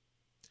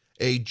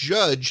 a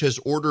judge has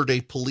ordered a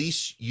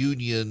police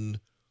union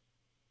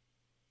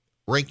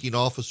ranking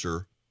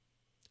officer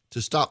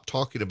to stop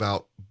talking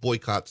about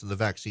boycotts and the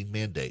vaccine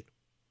mandate,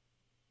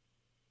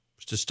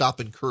 to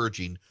stop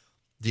encouraging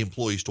the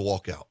employees to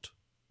walk out.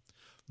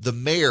 The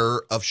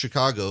mayor of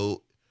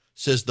Chicago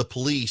says the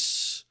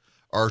police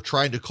are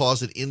trying to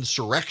cause an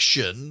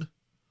insurrection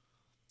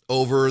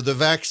over the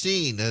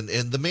vaccine and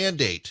the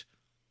mandate.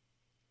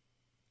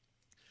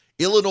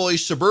 Illinois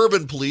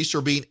suburban police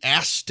are being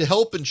asked to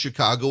help in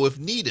Chicago if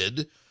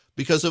needed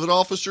because of an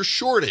officer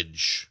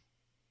shortage.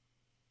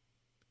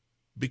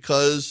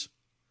 Because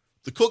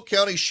the Cook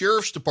County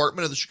Sheriff's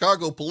Department and the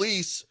Chicago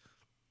Police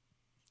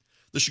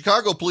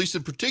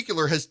in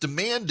particular, has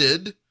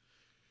demanded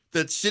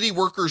that city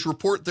workers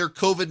report their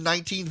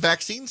COVID-19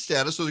 vaccine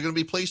status or they're going to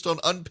be placed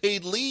on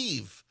unpaid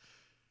leave.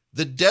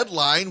 The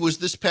deadline was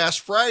this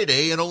past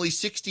Friday, and only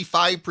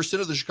 65%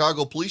 of the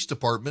Chicago Police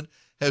Department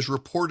has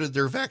reported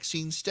their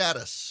vaccine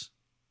status.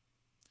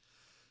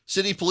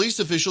 City police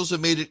officials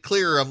have made it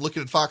clear, I'm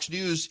looking at Fox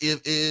News,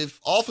 if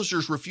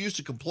officers refuse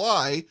to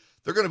comply,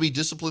 they're going to be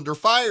disciplined or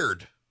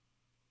fired.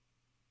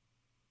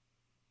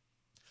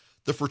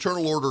 The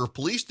Fraternal Order of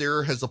Police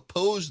there has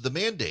opposed the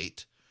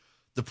mandate.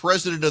 The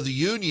president of the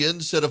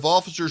union said if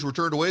officers were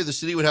turned away, the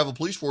city would have a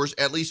police force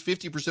at least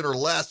 50% or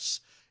less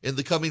in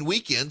the coming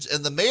weekends.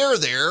 And the mayor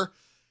there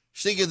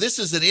is thinking this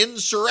is an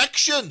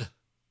insurrection.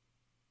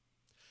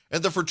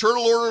 And the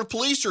Fraternal Order of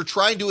Police are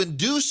trying to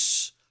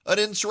induce an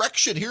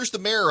insurrection. Here's the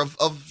mayor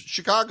of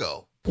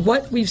Chicago.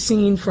 What we've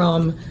seen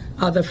from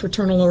the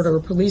Fraternal Order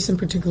of Police, and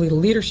particularly the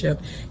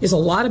leadership, is a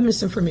lot of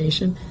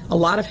misinformation, a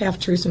lot of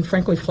half-truths, and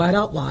frankly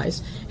flat-out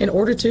lies in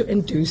order to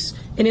induce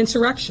an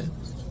insurrection.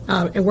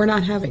 And we're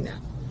not having that.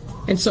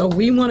 And so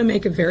we want to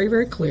make it very,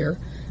 very clear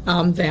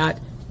that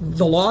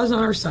the law is on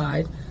our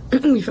side.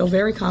 We feel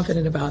very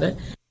confident about it.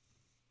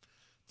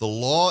 The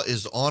law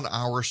is on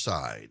our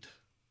side.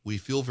 We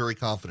feel very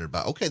confident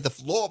about it. Okay, the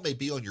law may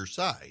be on your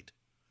side.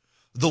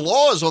 The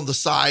law is on the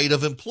side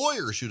of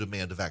employers who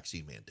demand a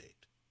vaccine mandate.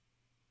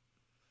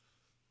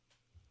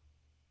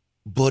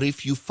 But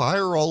if you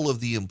fire all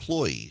of the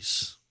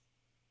employees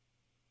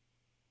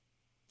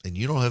and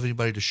you don't have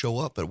anybody to show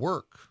up at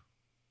work,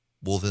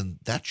 well, then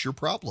that's your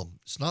problem.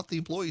 It's not the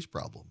employee's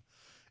problem.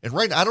 And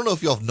right now, I don't know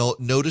if you all have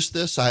noticed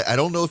this. I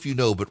don't know if you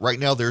know, but right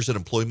now there's an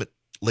employment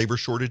labor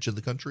shortage in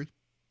the country.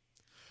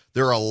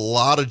 There are a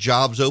lot of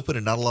jobs open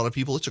and not a lot of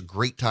people. It's a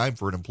great time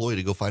for an employee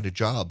to go find a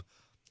job.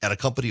 At a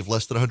company of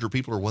less than 100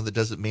 people or one that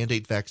doesn't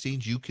mandate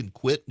vaccines, you can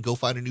quit and go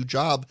find a new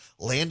job,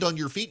 land on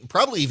your feet, and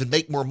probably even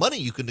make more money.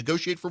 You can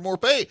negotiate for more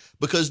pay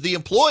because the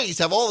employees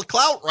have all the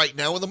clout right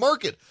now in the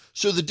market.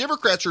 So the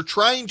Democrats are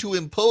trying to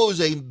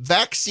impose a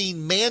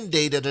vaccine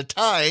mandate at a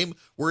time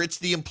where it's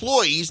the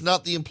employees,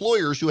 not the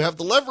employers, who have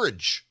the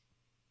leverage.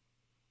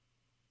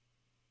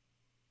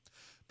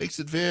 Makes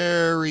it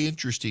very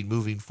interesting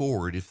moving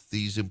forward if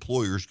these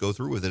employers go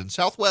through with it. And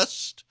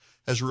Southwest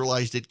has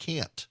realized it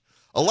can't.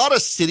 A lot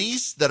of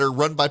cities that are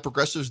run by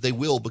progressives, they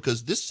will,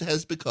 because this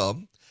has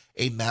become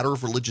a matter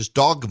of religious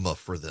dogma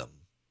for them.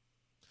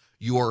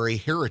 You are a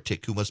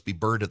heretic who must be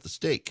burned at the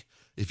stake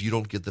if you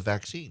don't get the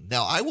vaccine.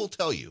 Now, I will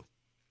tell you,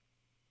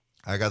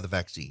 I got the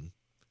vaccine.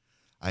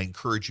 I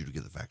encourage you to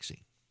get the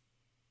vaccine.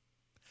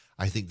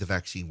 I think the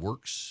vaccine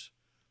works.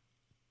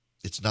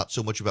 It's not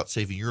so much about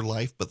saving your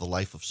life, but the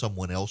life of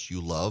someone else you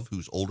love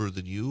who's older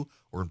than you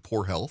or in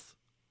poor health.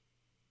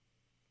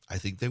 I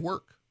think they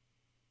work.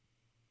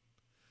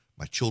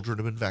 My children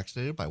have been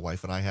vaccinated. My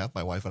wife and I have.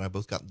 My wife and I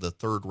both got the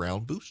 3rd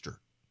round booster.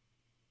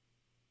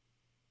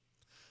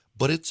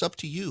 But it's up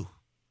to you.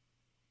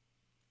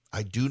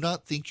 I do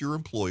not think your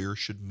employer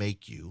should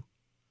make you.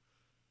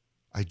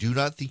 I do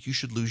not think you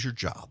should lose your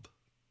job.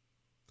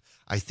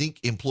 I think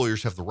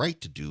employers have the right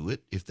to do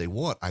it if they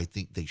want. I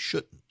think they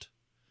shouldn't.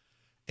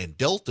 And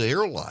Delta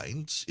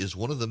Airlines is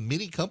one of the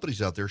many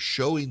companies out there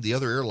showing the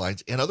other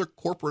airlines and other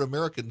corporate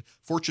American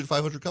Fortune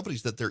 500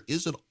 companies that there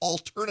is an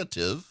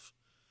alternative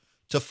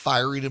to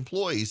firing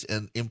employees,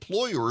 and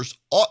employers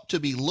ought to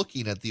be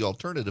looking at the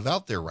alternative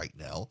out there right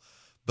now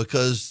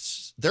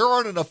because there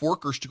aren't enough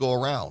workers to go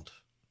around.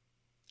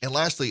 And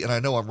lastly, and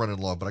I know I'm running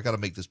long, but I got to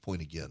make this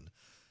point again.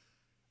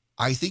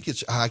 I think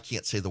it's, I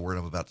can't say the word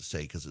I'm about to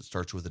say because it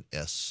starts with an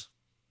S.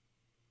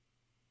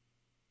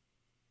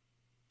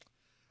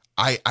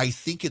 I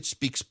think it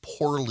speaks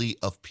poorly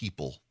of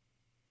people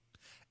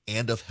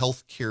and of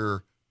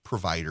healthcare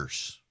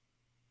providers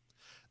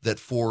that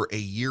for a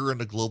year in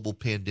a global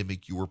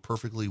pandemic, you were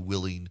perfectly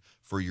willing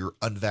for your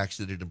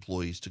unvaccinated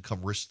employees to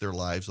come risk their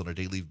lives on a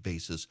daily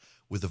basis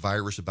with a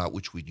virus about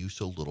which we knew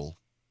so little.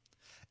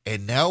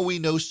 And now we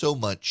know so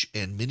much,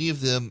 and many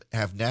of them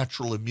have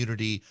natural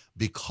immunity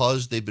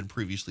because they've been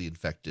previously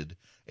infected.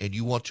 And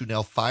you want to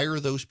now fire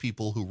those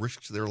people who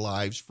risked their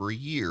lives for a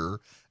year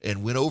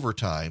and went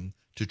overtime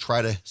to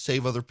try to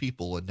save other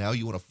people. And now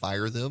you want to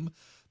fire them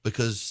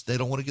because they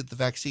don't want to get the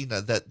vaccine. Now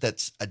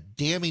that's a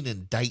damning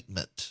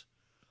indictment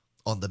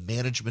on the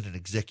management and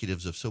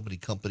executives of so many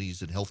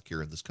companies in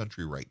healthcare in this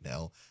country right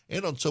now,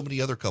 and on so many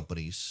other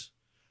companies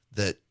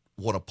that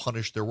want to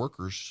punish their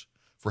workers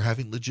for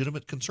having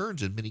legitimate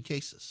concerns in many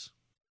cases.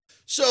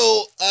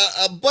 So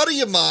a buddy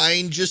of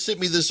mine just sent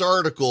me this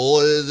article,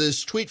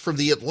 this tweet from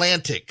The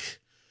Atlantic.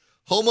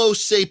 Homo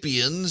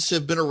sapiens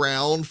have been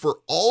around for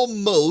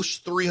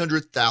almost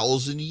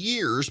 300,000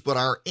 years, but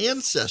our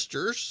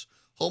ancestors,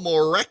 Homo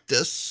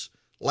erectus,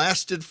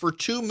 lasted for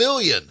 2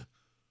 million.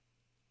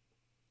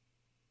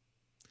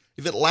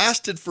 If it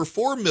lasted for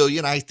 4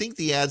 million, I think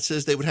the ad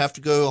says they would have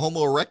to go, Homo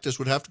erectus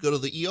would have to go to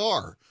the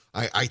ER.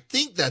 I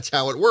think that's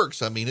how it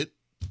works. I mean, it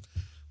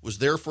was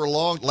there for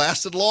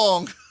lasted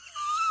long.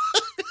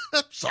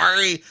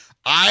 Sorry,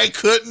 I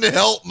couldn't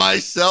help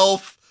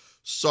myself.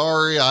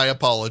 Sorry, I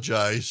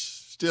apologize.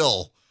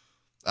 Still,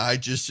 I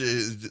just,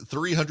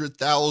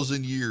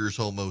 300,000 years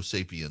Homo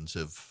sapiens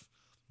have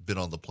been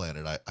on the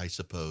planet, I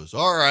suppose.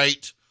 All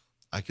right,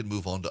 I can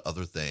move on to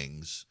other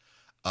things.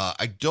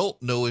 I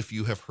don't know if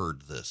you have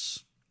heard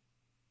this,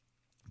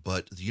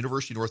 but the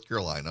University of North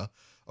Carolina,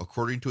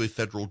 according to a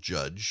federal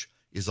judge,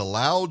 is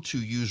allowed to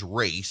use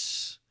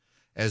race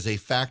as a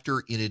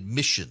factor in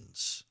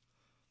admissions,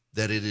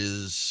 that it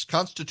is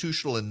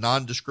constitutional and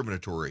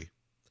non-discriminatory.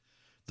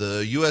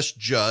 The U.S.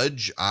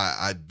 judge,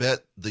 I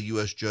bet the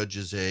U.S. judge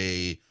is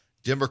a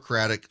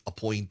Democratic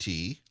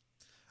appointee.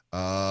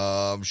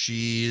 Loretta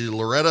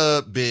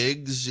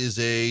Biggs is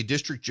a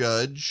district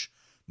judge,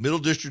 Middle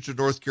District of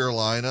North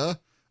Carolina,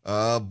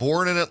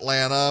 born in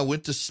Atlanta,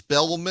 went to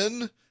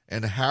Spelman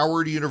and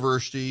Howard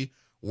University,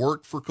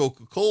 worked for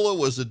Coca-Cola,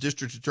 was a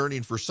district attorney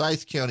in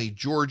Forsyth County,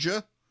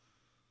 Georgia,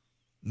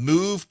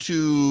 moved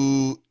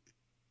to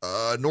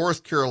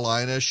North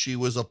Carolina. She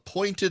was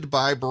appointed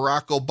by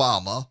Barack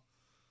Obama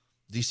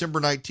December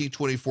 19,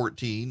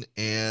 2014,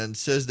 and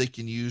says they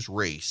can use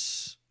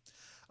race.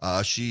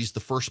 She's the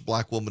first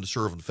black woman to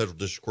serve in the federal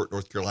district court in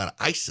North Carolina.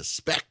 I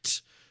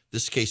suspect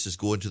this case is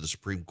going to the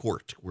Supreme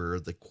Court, where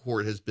the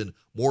court has been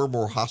more and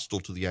more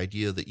hostile to the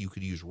idea that you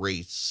could use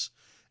race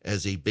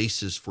as a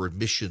basis for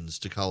admissions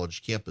to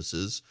college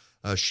campuses.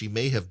 She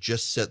may have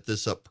just set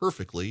this up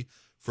perfectly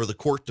for the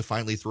court to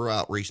finally throw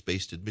out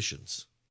race-based admissions.